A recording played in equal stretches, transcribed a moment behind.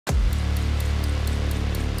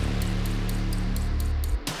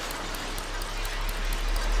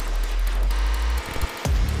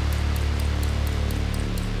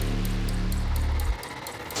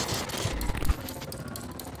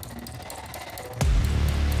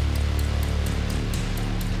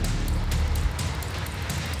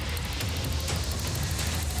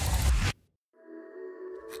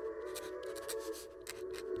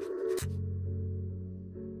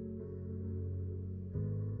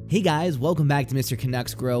Hey guys, welcome back to Mr.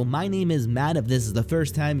 Canucks-grow. My name is Matt. If this is the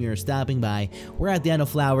first time you're stopping by, we're at the end of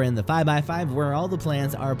flower in the 5x5 where all the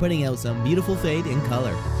plants are putting out some beautiful fade in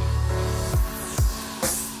color.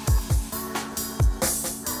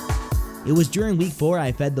 It was during week 4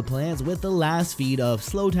 I fed the plants with the last feed of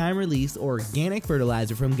slow time release organic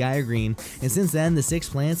fertilizer from Gaia Green, and since then the 6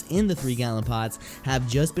 plants in the 3-gallon pots have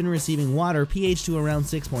just been receiving water pH to around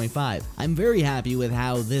 6.5. I'm very happy with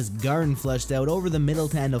how this garden flushed out over the middle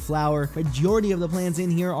to end of flower. Majority of the plants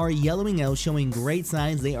in here are yellowing out, showing great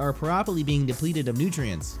signs they are properly being depleted of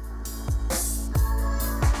nutrients.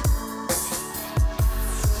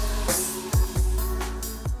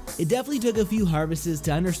 It definitely took a few harvests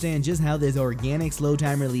to understand just how this organic slow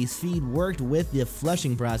time release feed worked with the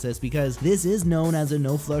flushing process, because this is known as a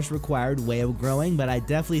no flush required way of growing, but I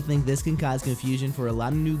definitely think this can cause confusion for a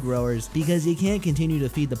lot of new growers because you can't continue to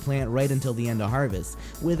feed the plant right until the end of harvest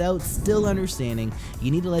without still understanding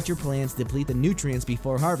you need to let your plants deplete the nutrients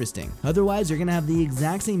before harvesting. Otherwise you're gonna have the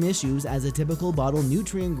exact same issues as a typical bottle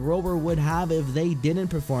nutrient grower would have if they didn't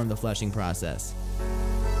perform the flushing process.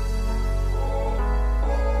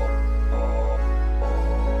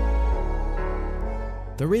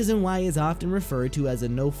 The reason why it's often referred to as a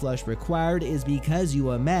no flush required is because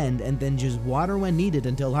you amend and then just water when needed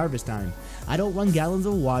until harvest time. I don't run gallons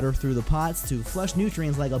of water through the pots to flush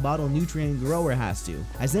nutrients like a bottle nutrient grower has to.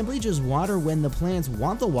 I simply just water when the plants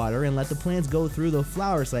want the water and let the plants go through the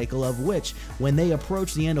flower cycle, of which, when they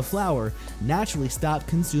approach the end of flower, naturally stop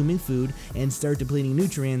consuming food and start depleting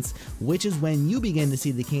nutrients, which is when you begin to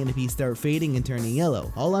see the canopy start fading and turning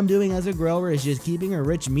yellow. All I'm doing as a grower is just keeping a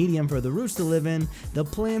rich medium for the roots to live in.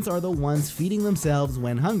 The plants are the ones feeding themselves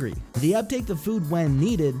when hungry. They uptake the food when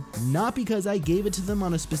needed, not because I gave it to them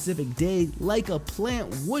on a specific day like a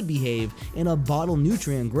plant would behave in a bottle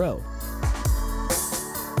nutrient grow.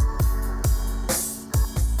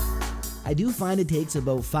 I do find it takes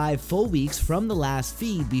about 5 full weeks from the last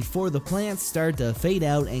feed before the plants start to fade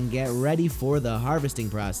out and get ready for the harvesting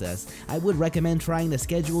process. I would recommend trying to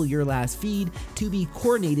schedule your last feed to be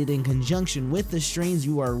coordinated in conjunction with the strains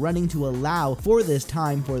you are running to allow for this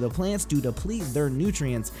time for the plants to deplete their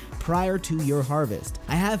nutrients prior to your harvest.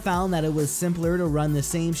 I have found that it was simpler to run the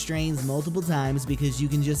same strains multiple times because you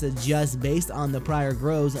can just adjust based on the prior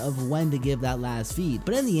grows of when to give that last feed.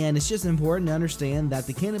 But in the end, it's just important to understand that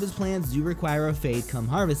the cannabis plants do require a fade come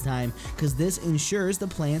harvest time, because this ensures the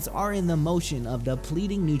plants are in the motion of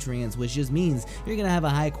depleting nutrients, which just means you're gonna have a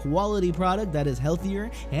high quality product that is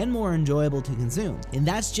healthier and more enjoyable to consume. And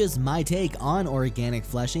that's just my take on organic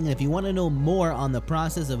flushing. And if you want to know more on the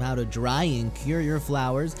process of how to dry and cure your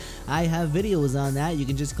flowers, I have videos on that. You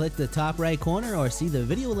can just click the top right corner or see the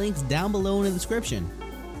video links down below in the description.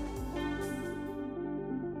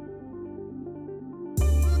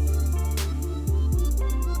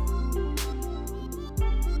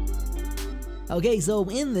 Okay, so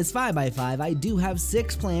in this 5x5, I do have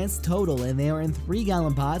 6 plants total, and they are in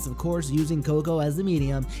 3-gallon pots, of course using cocoa as the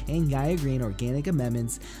medium and Gaia Green organic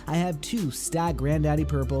amendments. I have 2 stacked Granddaddy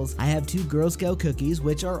Purples. I have 2 Girl Scout cookies,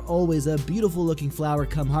 which are always a beautiful looking flower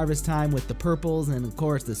come harvest time with the purples and of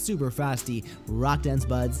course the super frosty rock dense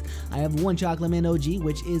buds. I have 1 Chocolate Mint OG,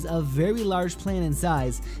 which is a very large plant in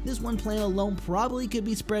size. This one plant alone probably could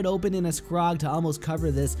be spread open in a scrog to almost cover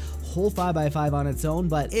this whole 5x5 on its own,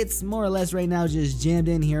 but it's more or less right now just jammed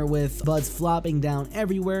in here with buds flopping down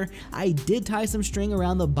everywhere. I did tie some string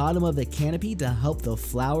around the bottom of the canopy to help the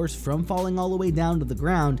flowers from falling all the way down to the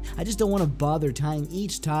ground. I just don't want to bother tying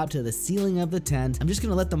each top to the ceiling of the tent. I'm just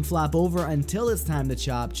gonna let them flop over until it's time to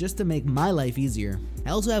chop, just to make my life easier.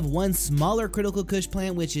 I also have 1 smaller Critical Kush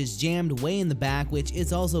plant which is jammed way in the back, which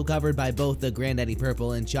is also covered by both the Granddaddy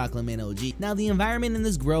Purple and Chocolate Mint OG. Now the environment in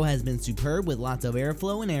this grow has been superb with lots of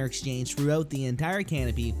airflow and air exchange throughout the entire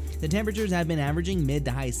canopy. The temperatures have been averaging mid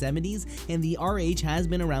to high 70s and the RH has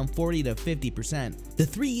been around 40 to 50%. The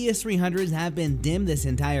 3 ES300s have been dimmed this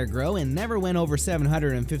entire grow and never went over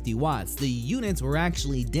 750 watts. The units were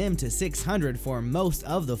actually dimmed to 600 for most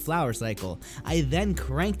of the flower cycle. I then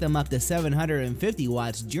cranked them up to 750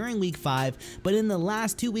 watts during week 5, but in the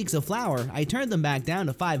last 2 weeks of flower, I turned them back down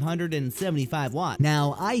to 575 watts.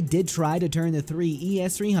 Now, I did try to turn the 3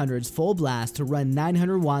 ES300s full blast to run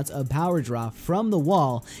 900 watts of power draw from the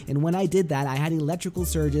wall, and when I did that, I had electrical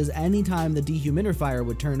surges anytime the dehumidifier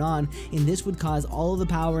would turn on, and this would cause all of the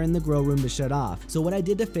power in the grow room to shut off. So what I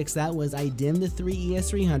did to fix that was I dimmed the 3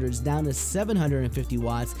 ES300s down to 750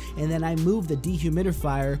 watts, and then I moved the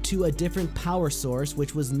dehumidifier to a different power source,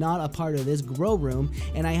 which was not a part of this grow room,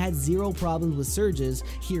 and I had zero problems with surges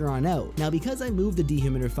here on out. Now, because I moved the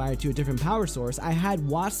dehumidifier to a different power source, I had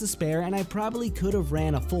watts to spare, and I probably could have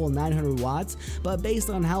ran a full 900 watts, but based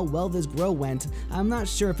on how well this grow went, I'm not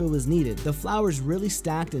sure if it was needed. The flowers really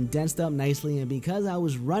stacked and densed up nicely, and because I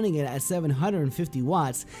was running it at 750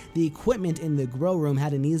 watts, the equipment in the grow room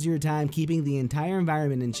had an easier time keeping the entire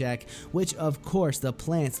environment in check, which of course the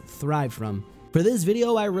plants thrive from. For this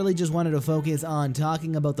video, I really just wanted to focus on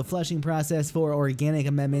talking about the flushing process for organic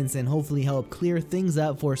amendments and hopefully help clear things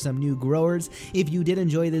up for some new growers. If you did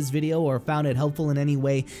enjoy this video or found it helpful in any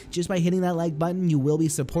way, just by hitting that like button, you will be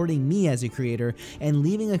supporting me as a creator, and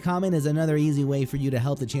leaving a comment is another easy way for you to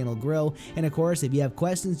help the channel grow. And of course, if you have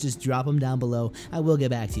questions, just drop them down below. I will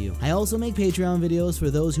get back to you. I also make Patreon videos for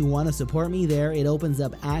those who want to support me there. It opens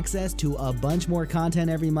up access to a bunch more content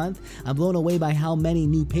every month. I'm blown away by how many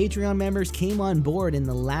new Patreon members came on board in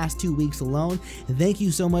the last 2 weeks alone. Thank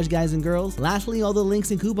you so much, guys and girls. Lastly, all the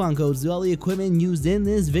links and coupon codes to all the equipment used in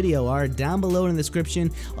this video are down below in the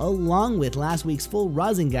description, along with last week's full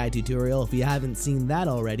rosin guide tutorial if you haven't seen that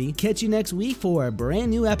already. Catch you next week for a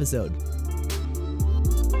brand new episode.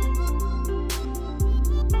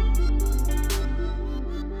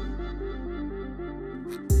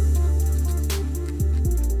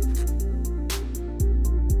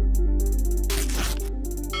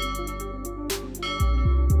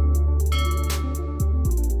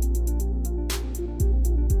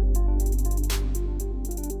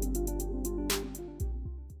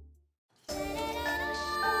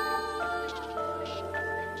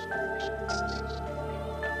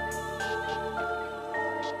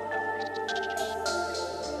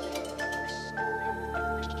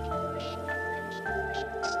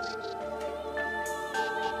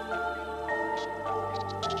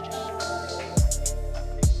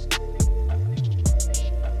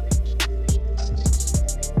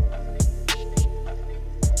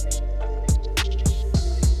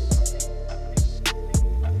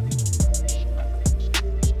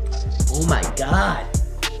 Oh my god!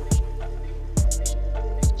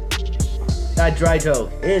 That dry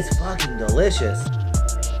toke is fucking delicious.